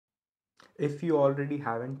if you already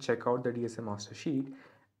haven't checked out the DSA master sheet,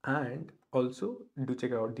 and also do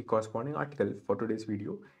check out the corresponding article for today's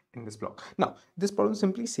video in this blog. Now, this problem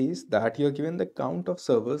simply says that you're given the count of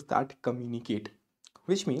servers that communicate,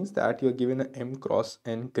 which means that you're given a m cross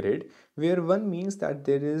n grid, where 1 means that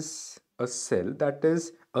there is a cell that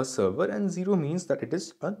is a server and 0 means that it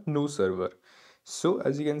is a no server. So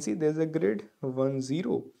as you can see, there's a grid 1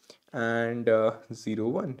 0 and 0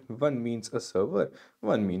 1. 1 means a server,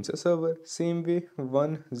 1 means a server. Same way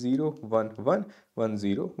 1 0 1 1, 1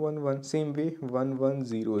 0 1 1. Same way 1 1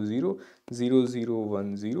 0 0, 0 0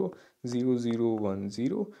 1 0, 0 0 1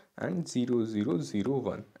 0 and 0 0 0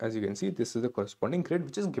 1. As you can see, this is the corresponding grid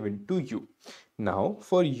which is given to you. Now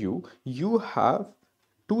for you, you have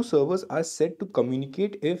two servers are set to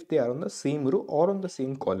communicate if they are on the same row or on the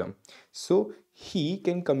same column. So he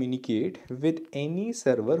can communicate with any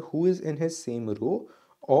server who is in his same row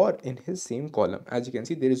or in his same column. As you can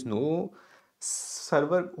see, there is no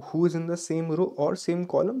server who is in the same row or same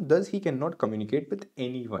column, thus he cannot communicate with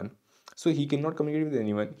anyone. So he cannot communicate with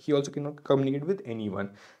anyone. He also cannot communicate with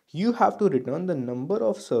anyone. You have to return the number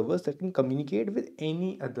of servers that can communicate with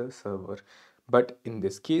any other server. But in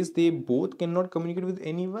this case, they both cannot communicate with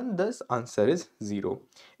anyone, thus answer is 0.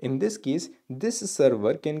 In this case, this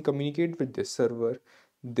server can communicate with this server.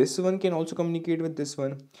 This one can also communicate with this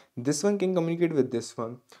one. This one can communicate with this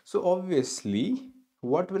one. So obviously,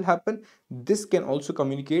 what will happen? This can also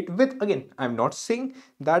communicate with, again, I'm not saying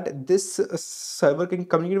that this server can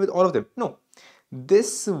communicate with all of them. No,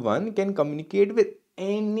 this one can communicate with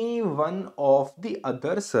any one of the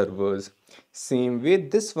other servers. Same way,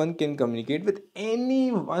 this one can communicate with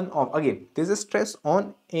any one of, again, there's a stress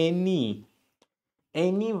on any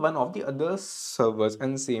one of the other servers,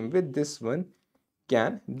 and same with this one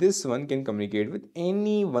can communicate with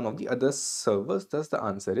any one of the other servers, thus the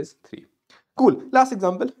answer is 3. Cool. Last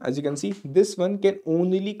example, as you can see, this one can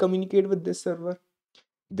only communicate with this server.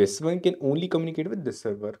 This one can only communicate with this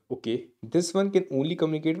server. Okay. This one can only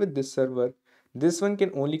communicate with this server. This one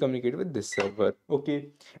can only communicate with this server. Okay.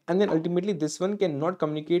 And then ultimately this one cannot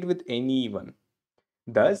communicate with anyone.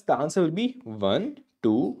 Thus the answer will be 1,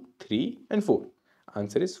 2, 3 and 4.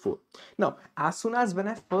 Answer is 4. Now, as soon as when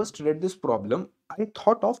I first read this problem, I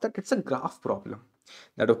thought of that it's a graph problem.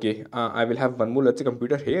 That okay, I will have one more, let's say,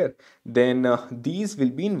 computer here. Then these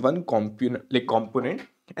will be in one component,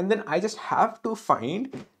 and then I just have to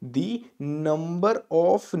find the number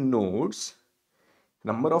of nodes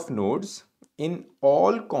in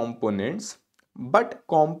all components, but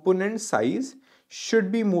component size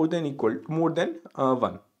should be more than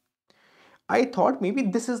 1. I thought maybe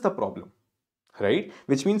this is the problem, right?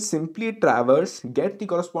 Which means simply traverse, get the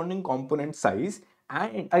corresponding component size,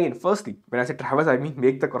 and again, firstly, when I say traverse, I mean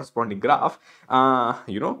make the corresponding graph.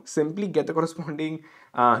 Simply get the corresponding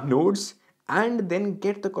nodes and then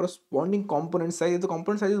get the corresponding component size. If the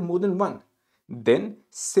component size is more than 1, then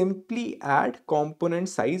simply add component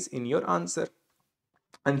size in your answer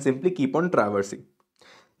and simply keep on traversing.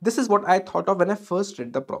 This is what I thought of when I first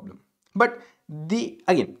read the problem. But it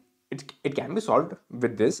can be solved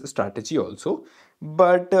with this strategy also.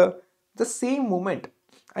 But the same moment,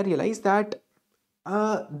 I realized that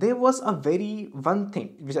there was a very one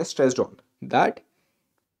thing which I stressed on, that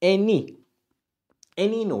any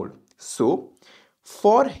node. So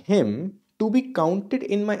for him to be counted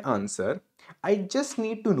in my answer, I just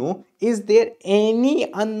need to know, is there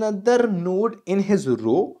any another node in his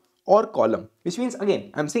row or column? Which means,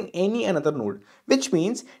 again, I'm saying any another node, which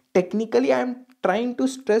means technically I'm trying to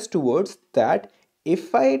stress towards that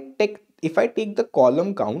if I take the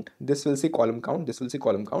column count, this will say column count, this will say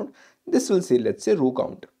column count, this will say, let's say, row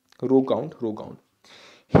count, row count, row count.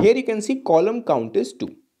 Here you can see column count is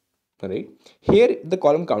 2, right? Here the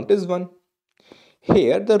column count is 1.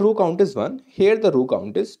 Here the row count is 1. Here the row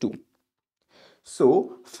count is 2.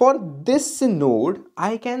 So for this node,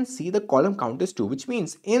 I can see the column count is 2, which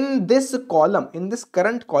means in this column, in this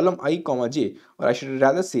current column I comma j, or I should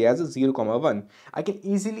rather say as a 0 comma 1, I can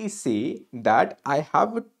easily say that I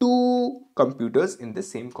have 2 computers in the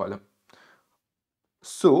same column.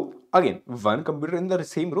 So again, 1 computer in the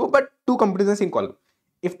same row, but 2 computers in the same column.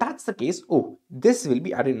 If that's the case, this will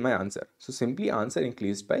be added in my answer. So simply answer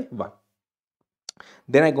increased by 1.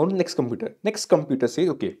 Then I go to next computer. Next computer says,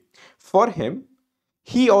 okay, for him,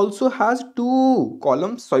 he also has 2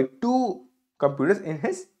 computers in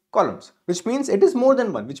his columns, which means it is more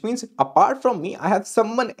than 1, which means apart from me, I have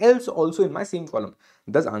someone else also in my same column.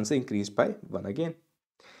 Thus answer increased by 1 again.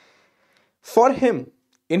 For him,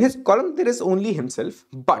 in his column, there is only himself,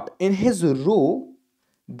 but in his row,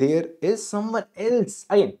 there is someone else.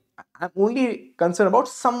 Again, I'm only concerned about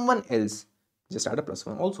someone else. Just add a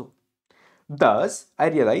 +1 also. Thus, I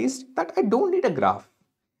realized that I don't need a graph.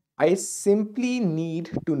 I simply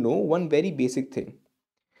need to know one very basic thing,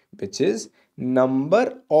 which is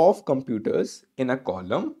number of computers in a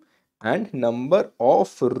column and number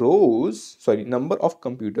of number of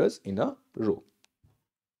computers in a row.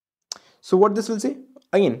 So what this will say?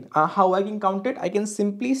 Again, how I can count it? I can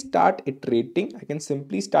simply start iterating. I can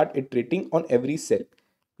simply start iterating on every cell.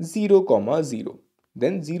 0, comma 0,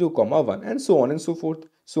 then 0, comma 1, and so on and so forth.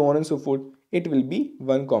 So on and so forth. It will be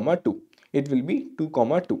 1, comma 2. It will be 2,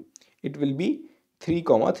 comma 2. It will be 3,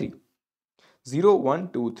 comma 3. 0, 1,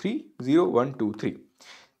 2, 3, 0, 1, 2, 3.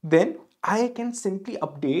 Then I can simply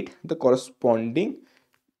update the corresponding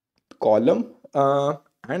column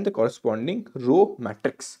and the corresponding row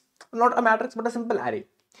matrix. Not a matrix, but a simple array.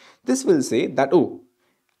 This will say that, oh,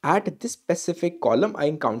 at this specific column, I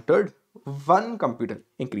encountered one computer,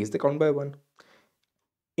 increase the count by 1.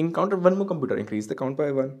 Encountered one more computer, increase the count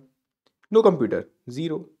by 1. No computer,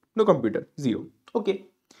 0. No computer, 0. Okay.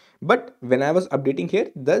 But when I was updating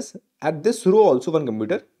here, thus at this row also one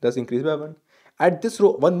computer, thus increase by 1. At this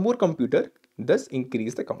row, one more computer, thus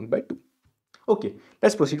increase the count by 2. Okay,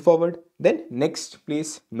 let's proceed forward. Then next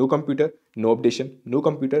place, no computer, no updation, no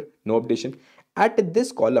computer, no updation. At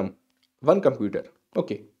this column, one computer.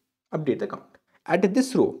 Okay, update the count. At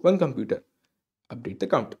this row, one computer, update the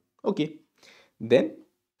count. Okay, then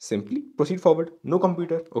simply proceed forward. No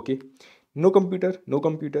computer. Okay, no computer, no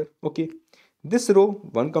computer. Okay, this row,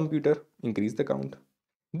 one computer, increase the count.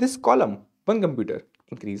 This column, one computer,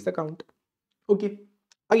 increase the count. Okay,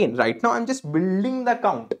 again, right now I'm just building the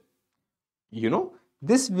count.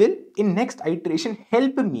 This will in next iteration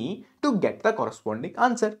help me to get the corresponding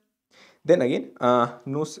answer. Then again,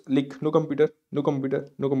 no computer, no computer,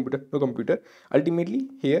 no computer, no computer. Ultimately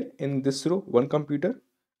here in this row, one computer,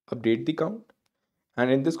 update the count,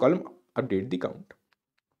 and in this column, update the count.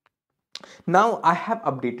 Now I have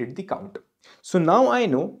updated the count. So now I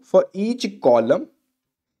know for each column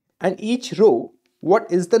and each row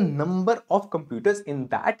what is the number of computers in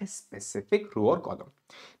that specific row or column.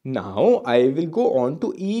 Now I will go on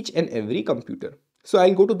to each and every computer. So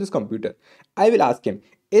I'll go to this computer. I will ask him,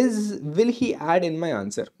 will he add in my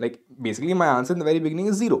answer? Like basically my answer in the very beginning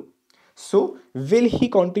is 0. So will he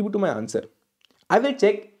contribute to my answer? I will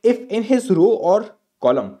check if in his row or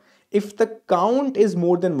column, if the count is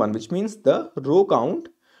more than 1, which means the row count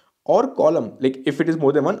or column, like if it is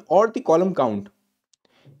more than 1 or the column count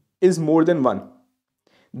is more than 1,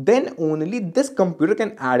 then only this computer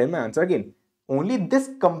can add in my answer. Again, only this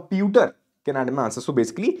computer can add in my answer. So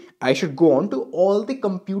basically I should go on to all the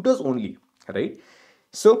computers only, right?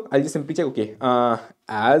 So I'll just simply check, okay,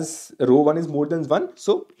 as row 1 is more than 1,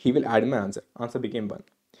 so he will add in my answer. Answer became 1.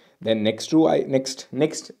 Then next row,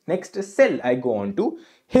 next cell I go on to,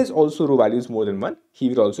 his also row value is more than 1, he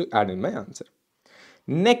will also add in my answer.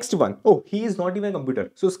 Next one, oh, he is not even a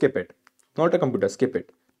computer, so skip it. Not a computer, skip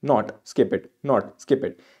it. Not, skip it. Not, skip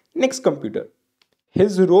it. Next computer,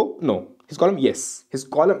 his row, no. His column, yes. His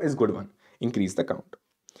column is good one. Increase the count.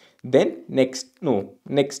 Then next, no.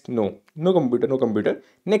 Next, no. No computer, no computer.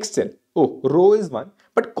 Next cell, oh, row is 1,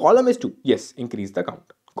 but column is 2. Yes, increase the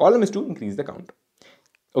count. Column is 2, increase the count.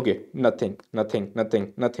 Okay, nothing.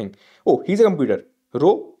 Oh, he's a computer.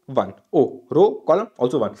 Row 1. Oh, row, column,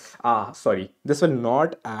 also 1. Sorry. This will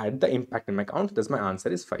not add the impact in my count. Thus, my answer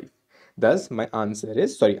is 5. Thus, my answer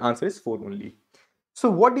is 4 only. So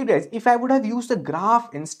what do you guys, if I would have used a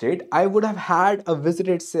graph instead, I would have had a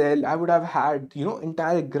visited cell, I would have had,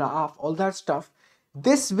 entire graph, all that stuff.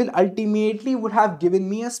 This will ultimately would have given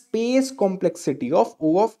me a space complexity of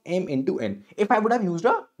O of m into n if I would have used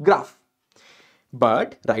a graph.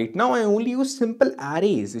 But right now I only use simple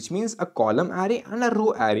arrays, which means a column array and a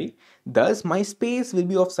row array. Thus, my space will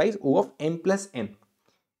be of size O of m plus n.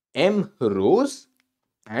 M rows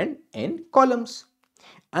and n columns,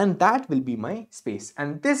 and that will be my space,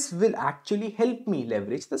 and this will actually help me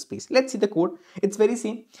leverage the space. Let's see the code. It's very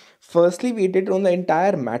same. Firstly, we iterated on the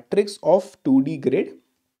entire matrix of 2D grid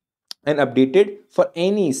and updated for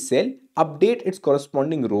any cell, update its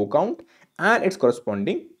corresponding row count and its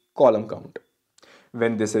corresponding column count.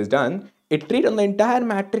 When this is done, iterate on the entire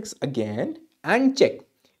matrix again and check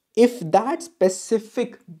if that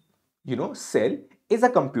specific cell is a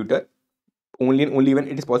computer. Only when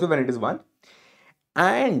it is possible, when it is 1,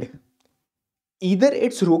 and either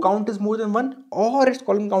its row count is more than 1 or its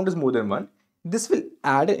column count is more than 1, this will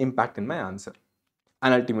add an impact in my answer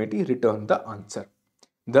and ultimately return the answer.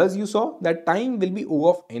 Thus you saw that time will be O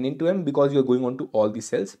of n into m because you are going on to all the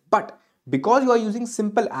cells, but because you are using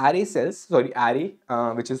simple array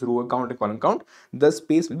which is row count and column count, the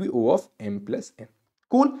space will be O of m plus n.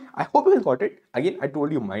 Cool. I hope you guys got it. Again, I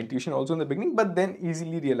told you my intuition also in the beginning, but then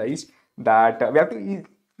easily realized that we have to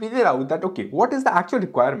figure out that, okay, what is the actual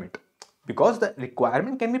requirement? Because the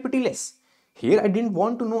requirement can be pretty less. Here, I didn't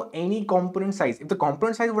want to know any component size. If the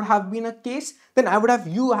component size would have been a case, then I would have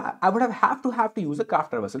to use a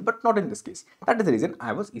Graph Traversal, but not in this case. That is the reason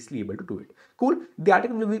I was easily able to do it. Cool. The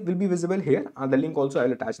article will be visible here. The link also I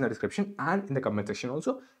will attach in the description and in the comment section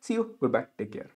also. See you. Goodbye. Take care.